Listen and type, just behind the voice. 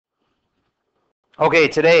Okay,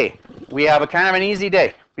 today we have a kind of an easy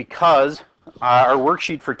day because our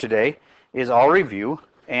worksheet for today is all review,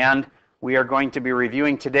 and we are going to be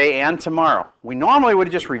reviewing today and tomorrow. We normally would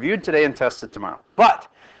have just reviewed today and tested tomorrow,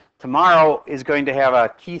 but tomorrow is going to have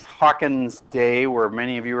a Keith Hawkins day where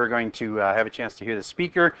many of you are going to have a chance to hear the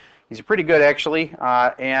speaker. He's pretty good actually,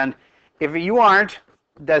 and if you aren't,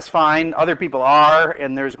 that's fine. Other people are,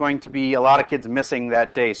 and there's going to be a lot of kids missing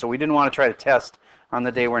that day, so we didn't want to try to test on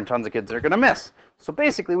the day when tons of kids are going to miss. So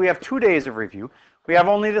basically, we have 2 days of review. We have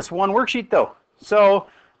only this one worksheet, though. So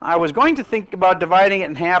I was going to think about dividing it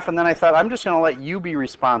in half, and then I thought I'm just going to let you be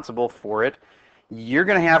responsible for it. You're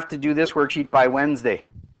going to have to do this worksheet by Wednesday.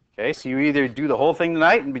 Okay, so you either do the whole thing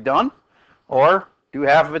tonight and be done, or do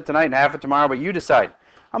half of it tonight and half of it tomorrow, but you decide.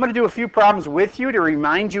 I'm going to do a few problems with you to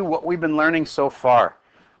remind you what we've been learning so far.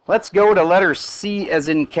 Let's go to letter C as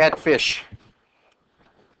in catfish.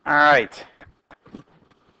 All right.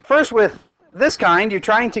 First, with this kind, you're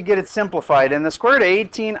trying to get it simplified. And the square root of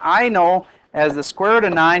 18, I know as the square root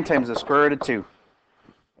of 9 times the square root of 2.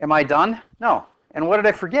 Am I done? No. And what did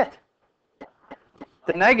I forget?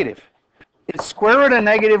 The negative. It's square root of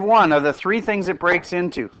negative 1 of the 3 things it breaks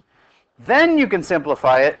into. Then you can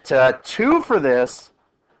simplify it to 2 for this.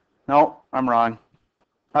 No, I'm wrong.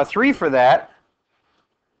 3 for that.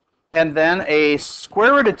 And then a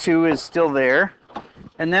square root of 2 is still there.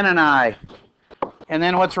 And then an I. And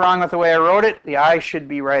then what's wrong with the way I wrote it? The I should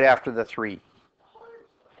be right after the 3.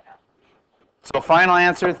 So final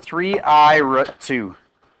answer, 3I root 2.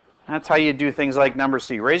 That's how you do things like number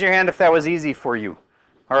C. Raise your hand if that was easy for you.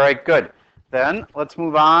 All right, good. Then let's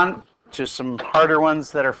move on to some harder ones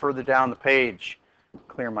that are further down the page.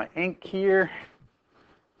 Clear my ink here.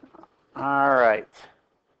 All right.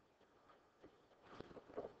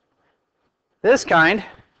 This kind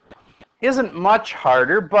isn't much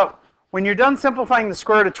harder, but when you're done simplifying the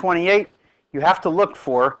square root of 28, you have to look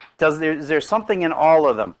for, is there something in all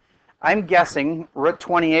of them? I'm guessing root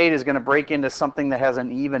 28 is going to break into something that has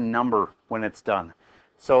an even number when it's done.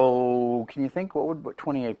 So can you think, what would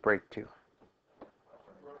 28 break to?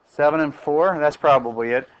 7 and 4? That's probably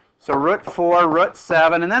it. So root 4, root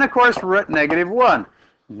 7, and then of course root negative 1.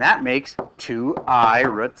 And that makes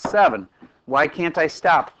 2I root 7. Why can't I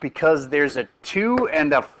stop? Because there's a 2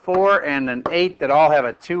 and a 4 and an 8 that all have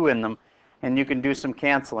a 2 in them, and you can do some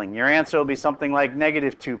canceling. Your answer will be something like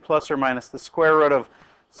negative 2 plus or minus the square root of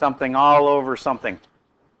something all over something.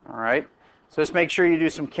 All right? So just make sure you do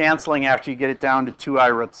some canceling after you get it down to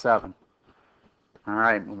 2I root 7. All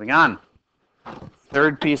right, moving on.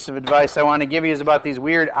 Third piece of advice I want to give you is about these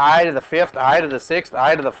weird I to the 5th, I to the 6th,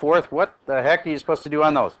 I to the 4th. What the heck are you supposed to do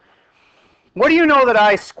on those? What do you know that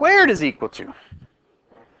I squared is equal to?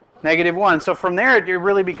 Negative 1. So from there, it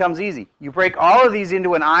really becomes easy. You break all of these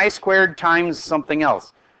into an I squared times something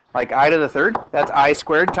else. Like I to the 3rd, that's I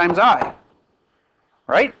squared times I.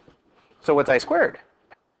 Right? So what's I squared?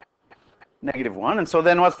 Negative 1. And so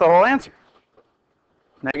then what's the whole answer?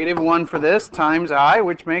 Negative 1 for this times I,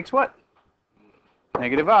 which makes what?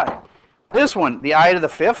 Negative I. This one, the I to the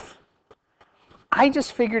 5th, I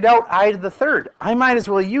just figured out I to the 3rd. I might as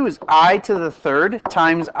well use I to the 3rd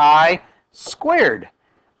times I squared.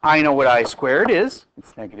 I know what I squared is.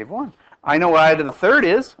 It's negative 1. I know what I to the 3rd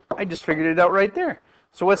is. I just figured it out right there.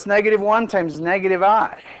 So what's negative 1 times negative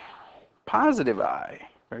I? Positive I.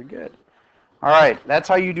 Very good. All right, that's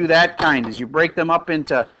how you do that kind, is you break them up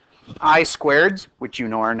into I squareds, which you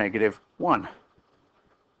know are negative 1.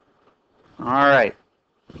 All right.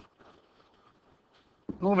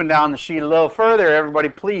 Moving down the sheet a little further, everybody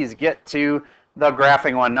please get to the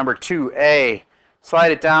graphing one, number 2A.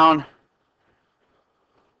 Slide it down.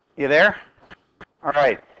 You there? All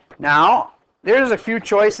right. Now, there's a few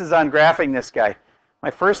choices on graphing this guy.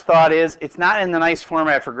 My first thought is it's not in the nice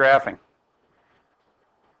format for graphing.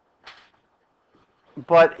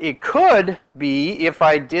 But it could be if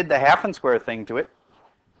I did the half and square thing to it.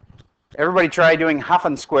 Everybody try doing half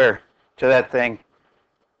and square to that thing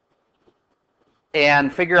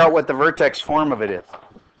and figure out what the vertex form of it is.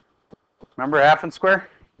 Remember half and square?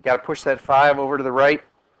 You got to push that 5 over to the right.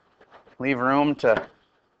 Leave room to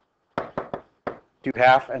do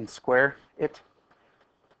half and square it.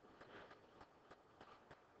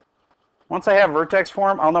 Once I have vertex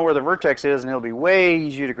form, I'll know where the vertex is, and it'll be way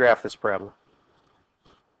easier to graph this parabola.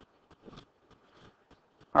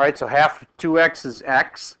 All right, so half 2x is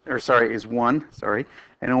x, or sorry, is 1, sorry,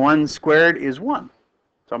 and 1 squared is 1.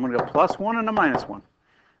 So I'm going to go plus 1 and a minus 1.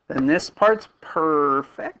 Then this part's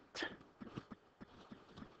perfect.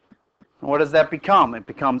 And what does that become? It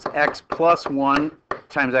becomes x plus 1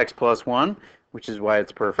 times x plus 1, which is why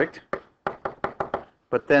it's perfect.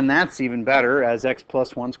 But then that's even better as x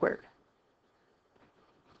plus 1 squared.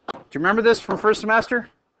 Do you remember this from first semester?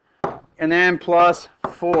 And then plus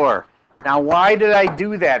 4. Now, why did I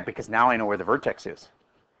do that? Because now I know where the vertex is.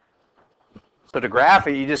 So to graph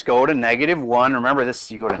it, you just go to -1. Remember this,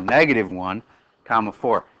 you go to -1, comma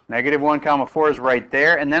 4. -1, comma 4 is right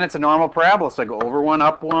there, and then it's a normal parabola. So I go over 1,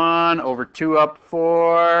 up 1, over 2, up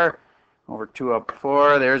 4, over 2, up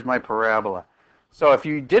 4. There's my parabola. So if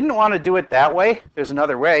you didn't want to do it that way, there's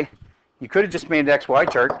another way. You could have just made an XY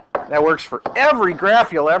chart. That works for every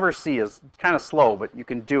graph you'll ever see. It's kind of slow, but you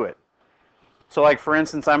can do it. So like for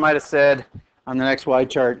instance, I might have said on the XY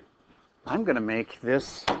chart, I'm going to make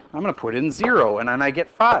this, I'm going to put in 0, and then I get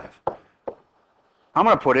 5. I'm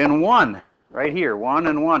going to put in 1 right here, 1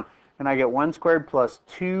 and 1. And I get 1 squared plus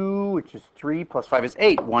 2, which is 3, plus 5 is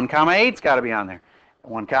 8. 1 comma 8's got to be on there.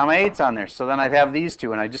 1 comma 8's on there. So then I'd have these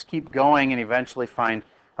two, and I just keep going and eventually find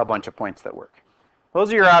a bunch of points that work.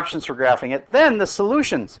 Those are your options for graphing it. Then the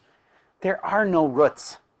solutions. There are no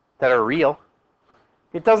roots that are real.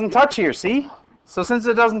 It doesn't touch here, see? So since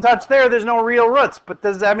it doesn't touch there, there's no real roots. But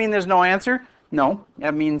does that mean there's no answer? No.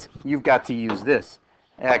 That means you've got to use this.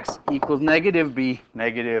 X equals -b,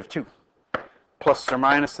 -2. Plus or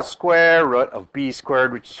minus the square root of b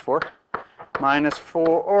squared, which is 4, minus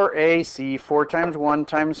 4, or ac, 4 times 1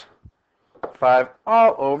 times 5,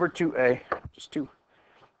 all over 2a, just 2.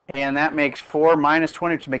 And that makes 4 minus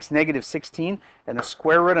 20, which makes -16. And the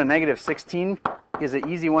square root of -16 is an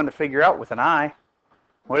easy one to figure out with an I.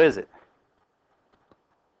 What is it?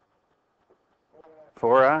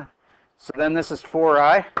 4i. So then this is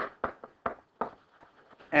 4i.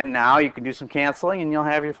 And now you can do some canceling and you'll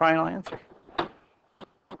have your final answer.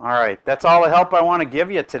 All right, that's all the help I want to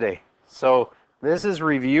give you today. So this is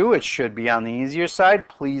review. It should be on the easier side.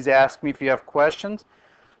 Please ask me if you have questions.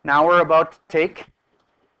 Now we're about to take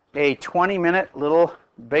a 20-minute little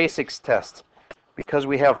basics test because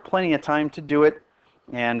we have plenty of time to do it,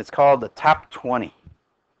 and it's called the top 20.